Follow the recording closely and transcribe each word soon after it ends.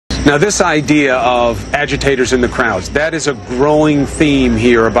Now, this idea of agitators in the crowds, that is a growing theme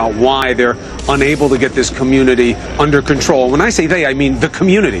here about why they're unable to get this community under control. When I say they, I mean the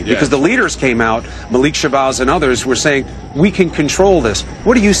community, because the leaders came out, Malik Shabazz and others were saying, we can control this.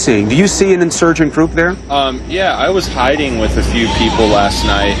 What are you seeing? Do you see an insurgent group there? Yeah, I was hiding with a few people last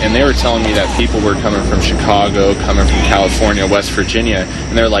night, and they were telling me that people were coming from Chicago, coming from California, West Virginia,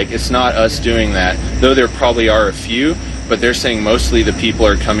 and they're like, it's not us doing that, though there probably are a few. But they're saying mostly the people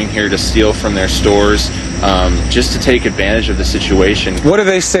are coming here to steal from their stores, just to take advantage of the situation. What do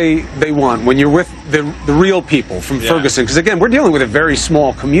they say they want when you're with the real people from Ferguson? Because again, we're dealing with a very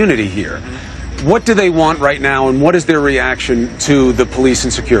small community here. What do they want right now, and what is their reaction to the police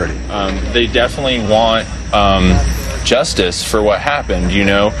and security? They definitely want justice for what happened. You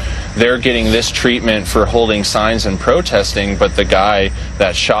know, they're getting this treatment for holding signs and protesting, but the guy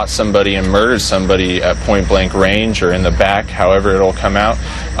that shot somebody and murdered somebody at point blank range or in the back, however it'll come out,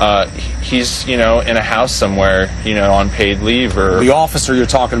 he's, you know, in a house somewhere, you know, on paid leave. Or the officer you're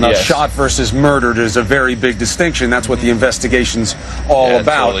talking about, shot versus murdered, is a very big distinction. That's what the investigation's all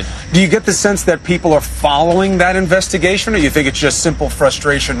about. Totally. Do you get the sense that people are following that investigation, or you think it's just simple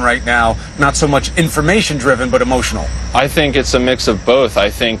frustration right now, not so much information driven but emotional? I think it's a mix of both. I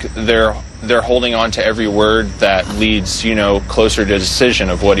think they're holding on to every word that leads, you know, closer to a decision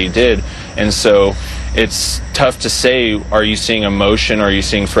of what he did. And so it's tough to say, are you seeing emotion or are you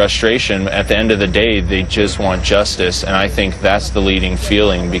seeing frustration? At the end of the day, they just want justice, and I think that's the leading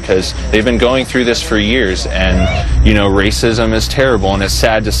feeling, because they've been going through this for years, and, you know, racism is terrible, and it's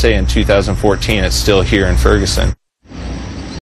sad to say in 2014 it's still here in Ferguson.